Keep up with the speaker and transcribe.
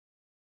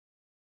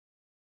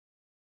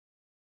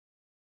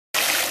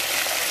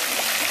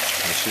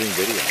shooting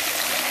video.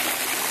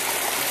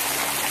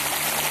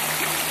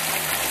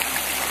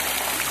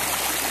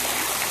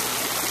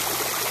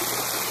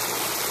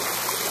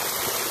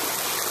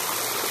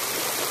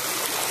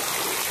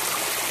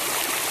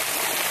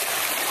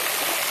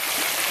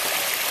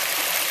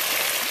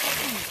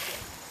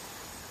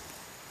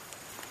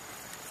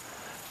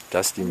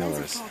 Dusty Millers.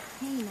 Those are called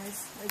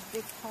panas, like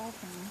big tall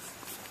things.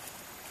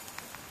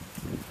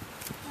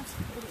 That's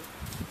pretty.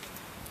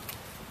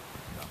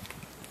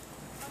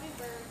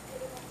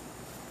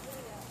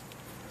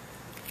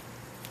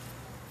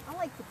 I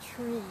like the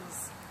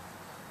trees.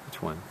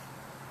 Which one?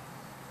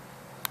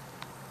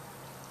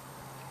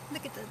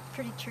 Look at the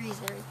pretty trees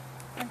there.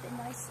 Aren't they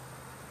nice?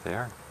 They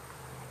are.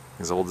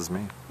 As old as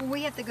me. Well,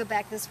 we have to go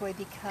back this way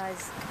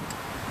because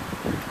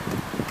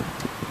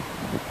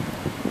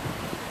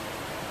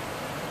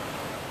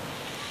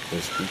They're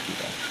spooky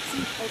though.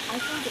 see, I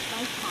think at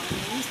nighttime they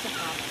used to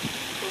have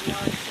the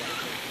large the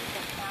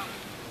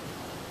fountain.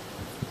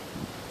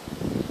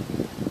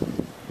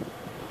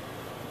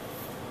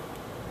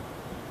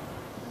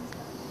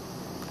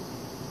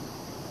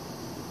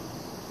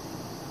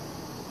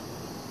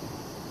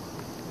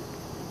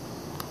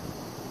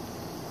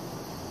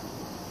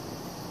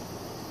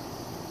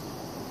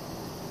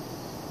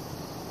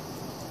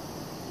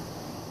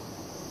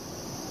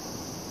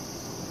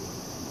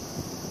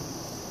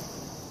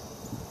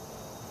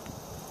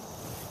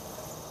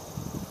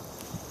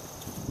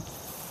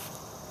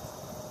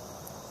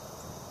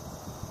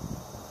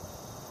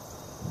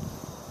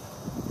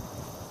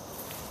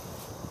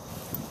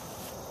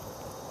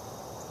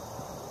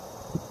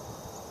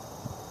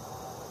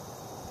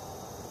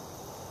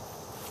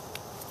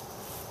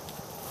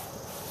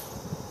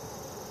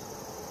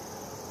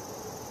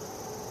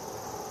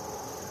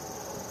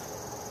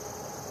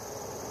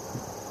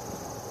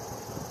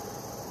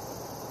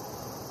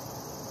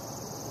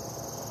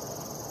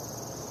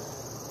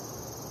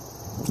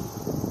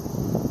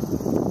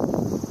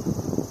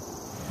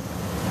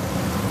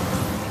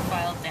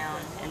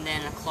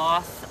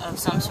 Cloth of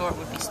some sort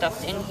would be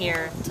stuffed in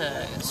here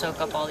to soak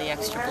up all the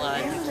extra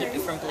blood and keep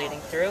it from bleeding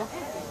through.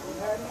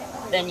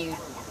 Then you'd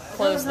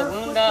close the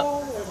wound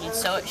up, you'd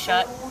sew it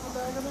shut,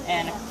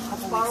 and a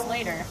couple weeks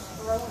later,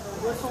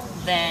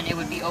 then it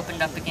would be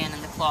opened up again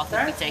and the cloth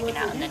would be taken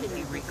out and then it'd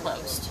be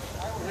reclosed.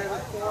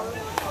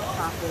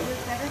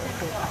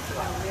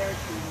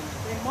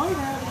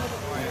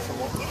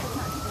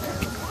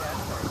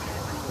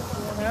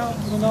 Well,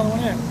 there's another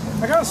one in.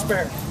 I got a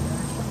spare.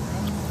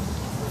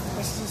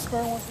 This is a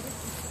spare one.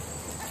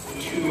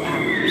 2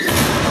 hours.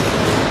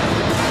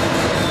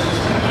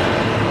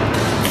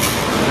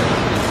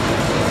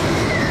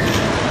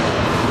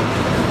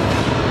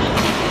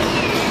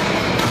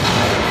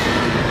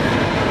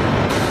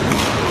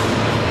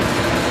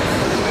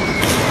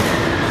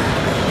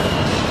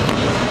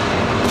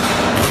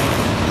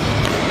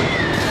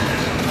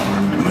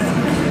 Armed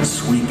men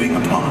sweeping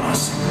upon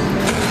us.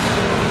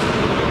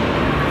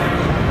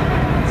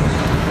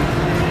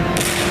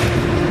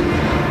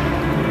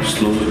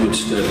 Slowly but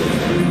steadily,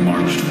 we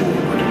marched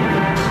forward.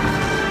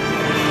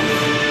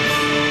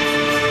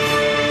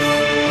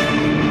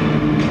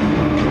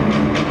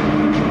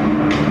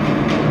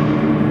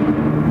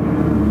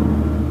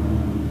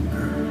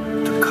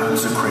 To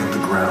consecrate the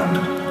ground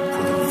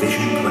for the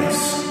vision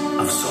place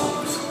of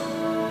souls.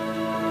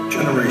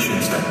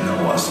 Generations that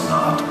know us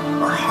not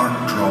are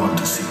heart-drawn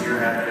to see Here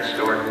at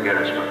historic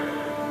Gettysburg.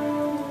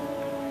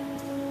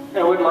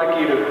 And we'd like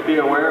you to be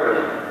aware of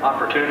an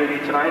opportunity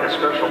tonight, a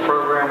special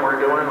program we're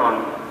doing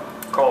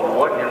called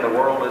What in the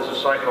World is a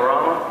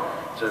Cyclorama?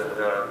 It's a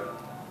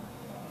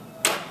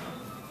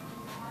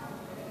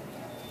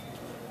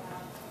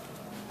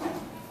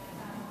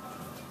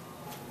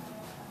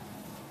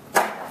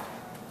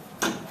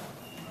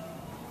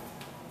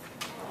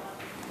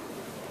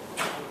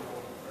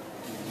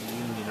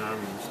Union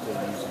Army was still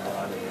using a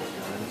lot of these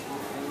guns.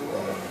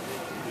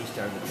 He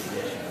started the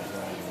tradition of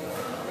running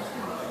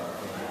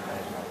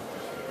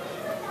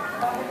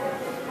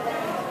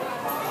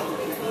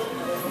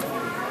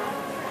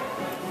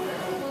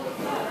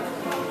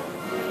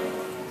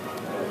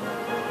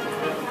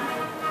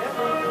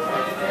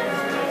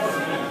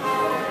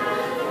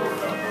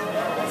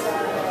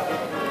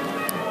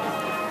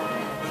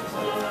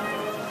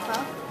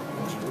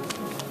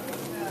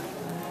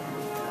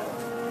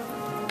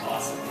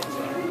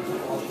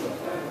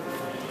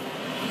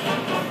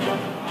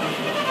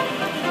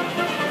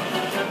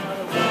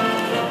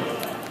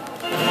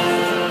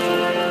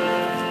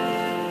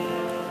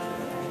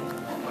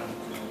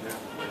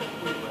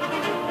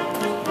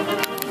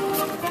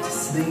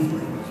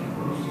slavery.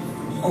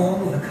 All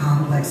of the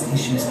complex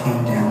issues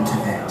came down to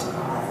that.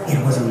 It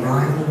was a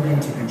rivalry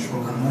to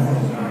control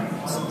moral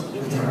minds.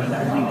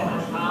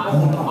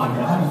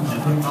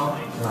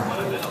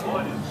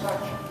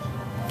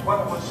 When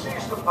it was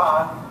seized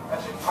upon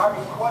as a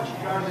party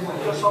questioning the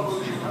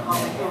dissolution of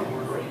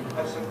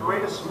the as the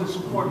greatest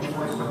misfortune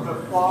that could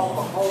befall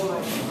the whole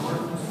nation.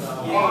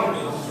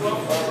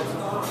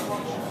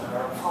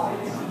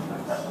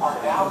 Are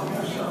now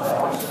used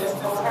for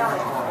distant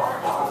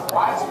territory.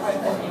 widespread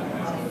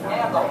distribution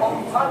and the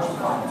whole country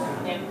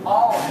in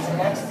all its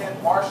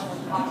extant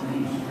marshland country.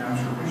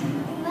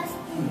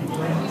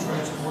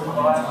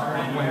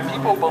 When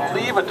people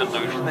believe a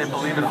delusion, they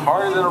believe it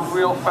harder than a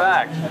real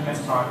fact.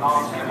 These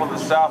people in the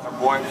South are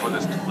going for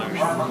this delusion,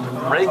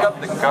 to break up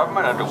the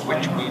government under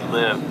which we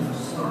live.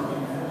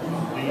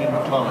 The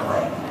McClellan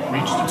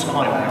reached its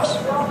climax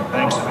on the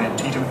banks of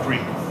Antietam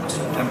Creek on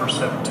September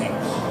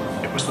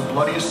 17th. It was the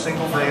bloodiest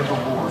single day of the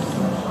war,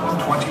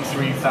 with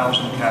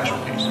 23,000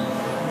 casualties,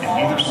 and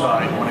neither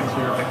side won a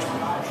clear victory.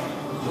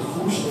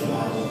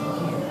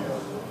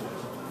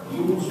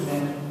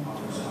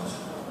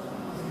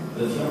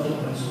 The federal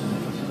president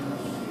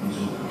is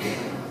over.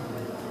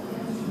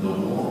 The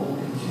war will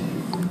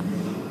continue for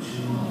nearly 2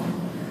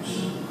 years.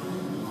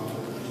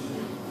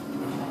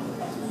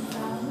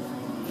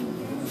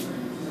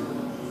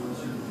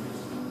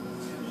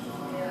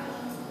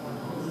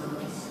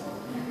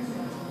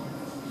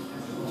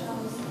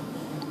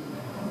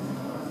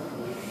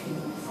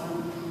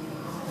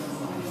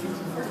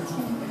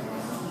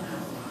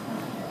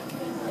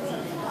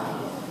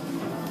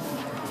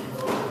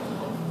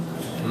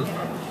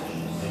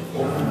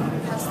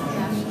 Past the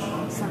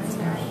National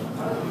Cemetery.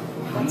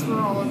 That's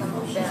where all of them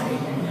are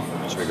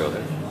buried. Should we go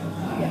there?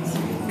 Yes.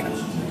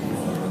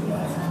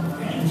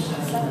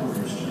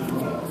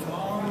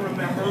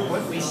 Remember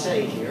what we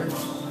say here.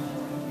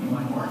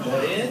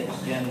 But it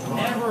can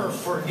never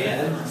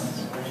forget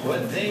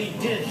what they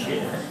did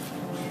here.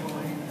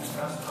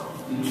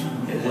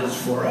 It is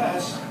for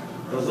us,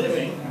 the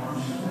living,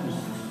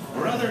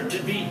 rather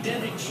to be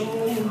dead so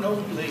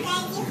nobly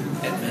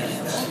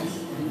advanced.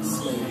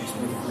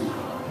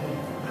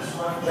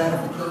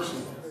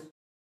 Gratification.